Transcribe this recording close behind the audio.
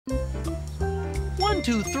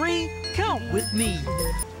1, 2, 3, count with me.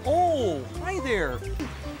 Oh, hi there.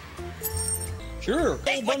 Sure.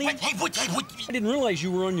 Hey, Bunny. what? I didn't realize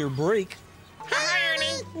you were on your break. Hi,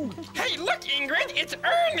 Ernie. Hey, look, Ingrid, it's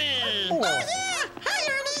Ernie. Oh. Yeah!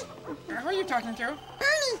 Hi, Ernie! Who are you talking to?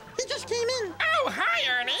 Ernie, he just came in. Oh, hi,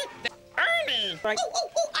 Ernie. Ernie. Right. Oh,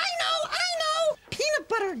 I know! Peanut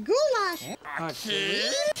butter goulash. Okay.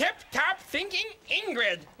 Tip-top thinking,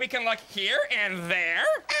 Ingrid. We can look here and there.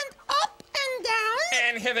 And up and down.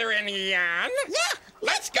 And hither and yon. Yeah,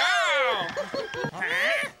 Let's go.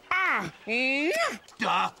 Huh?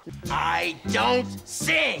 Duh, I don't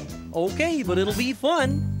sing. Okay, but it'll be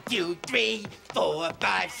fun. 2, 3, 4,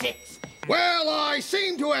 5, 6. Well, I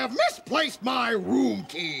seem to have misplaced my room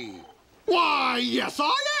key. Why, yes,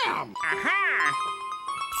 I am. Aha!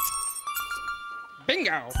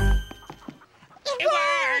 Bingo. It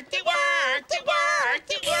worked, it worked, it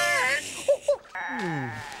worked, it worked.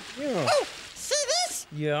 Yeah. Oh, see this?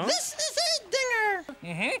 Yeah? This is a dinger.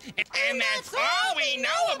 And that's all we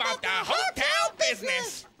know about the hotel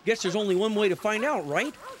business. Guess there's only one way to find out,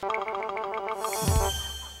 right?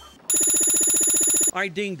 I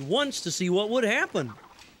dinged once to see what would happen.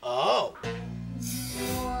 Oh.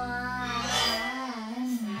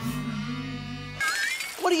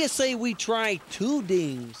 What do you say we try 2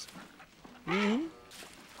 dings? Here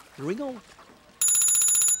we go.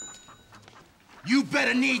 You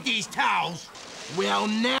better need these towels. Well,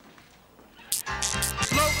 now.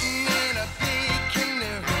 Floating in a big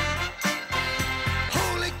canoe.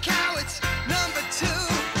 Holy cow, it's number 2.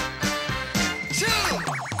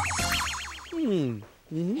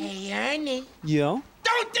 Hey, Ernie. Yeah?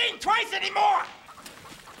 Don't ding twice anymore.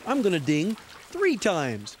 I'm gonna ding 3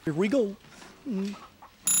 times. Here we go. You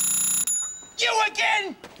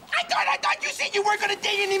again? I thought you said you weren't gonna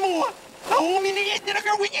ding anymore. Oh, me ni este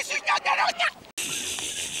girl when you shoot out that.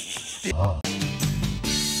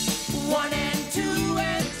 1 and 2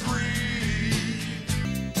 and 3.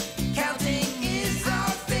 Counting is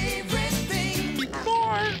our favorite thing.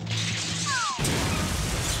 4.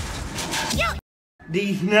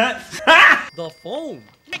 These nuts. The phone.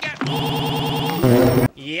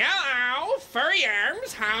 Hello, Furry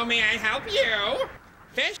Arms. How may I help you?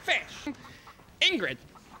 Fish, fish. Ingrid,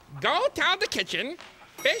 go tell the kitchen.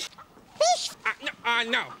 Fish. Fish.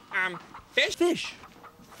 No. Fish. Fish.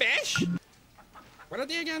 Fish. What are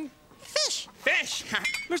they again? Fish. Fish.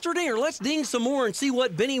 Mr. Dinger, let's ding some more and see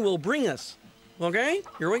what Benny will bring us. Okay?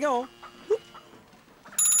 Here we go. Whoop.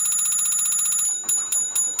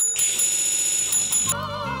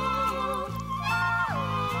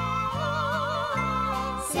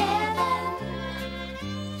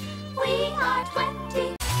 We are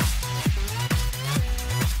 20.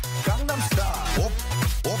 Gangnam Style.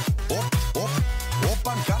 Op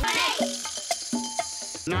on Gangnam.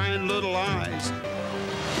 9 little eyes.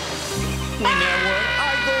 Whenever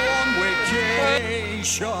I go on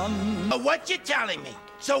vacation. What you're telling me?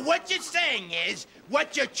 So what you're saying is,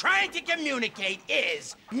 what you're trying to communicate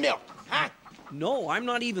is milk, huh? No, I'm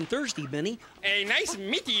not even thirsty, Benny. A nice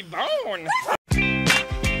meaty bone.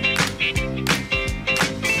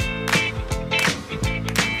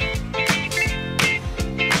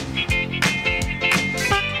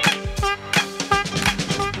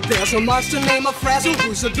 There's a monster named Frazzle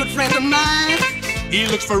who's a good friend of mine. He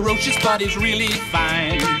looks ferocious, but he's really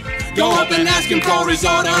fine. Go up and ask him for his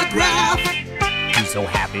autograph. He's so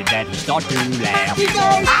happy that he starts to laugh. He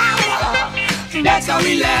goes, ah! That's how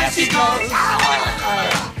he laughs. He goes,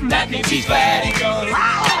 ah! That means he's glad. He goes,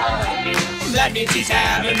 ah! That means he's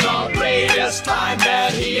having the greatest time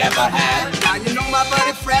that he ever had. Now you know my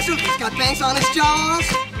buddy Frazzle, he's got bangs on his jaws.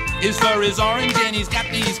 His fur is orange and he's got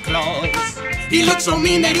these claws. He looks so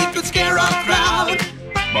mean that he could scare a crowd.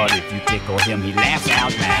 But if you tickle him, he laughs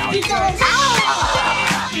out loud. He goes,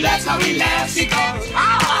 ah! That's how he laughs. He goes,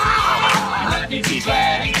 ah! That means he's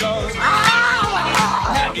glad. He goes,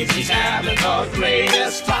 ah! That means he's having the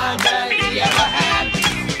greatest time that he ever had.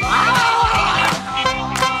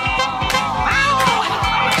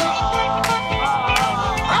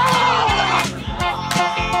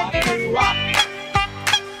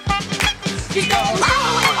 He goes, ah!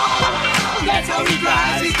 That's how he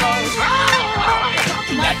cries. He goes, ah!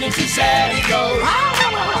 That means he's sad. He goes, ah!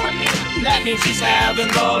 That means he's having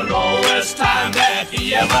the lowest time that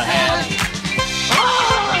he ever had.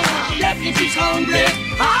 Ah! That means he's hungry.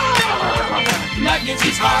 Ah! That means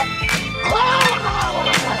he's hot.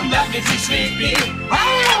 Ah! That means he's sleepy.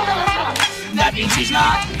 Ah! That means he's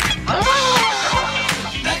not. Ah!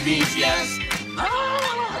 That means yes.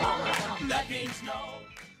 Ah! That means no.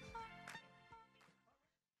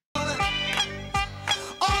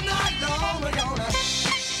 All night long we're gonna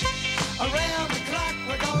around the clock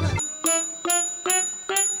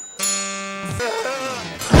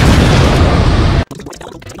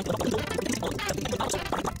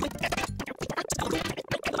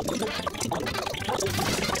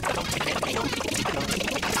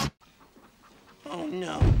Oh,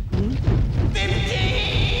 no.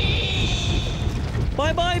 50!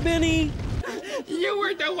 Bye-bye, Benny. You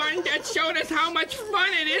were the one that showed us how much fun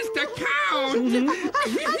it is to count. I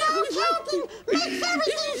know counting makes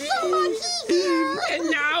everything so much easier. And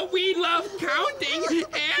now we love counting,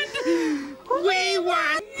 and we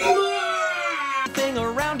want more. Thing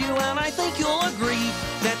around you, and I think you'll agree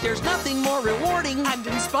that there's nothing more rewarding And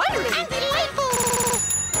inspiring. And delightful.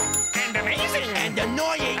 And amazing. And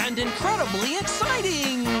annoying. and incredibly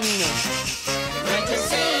exciting.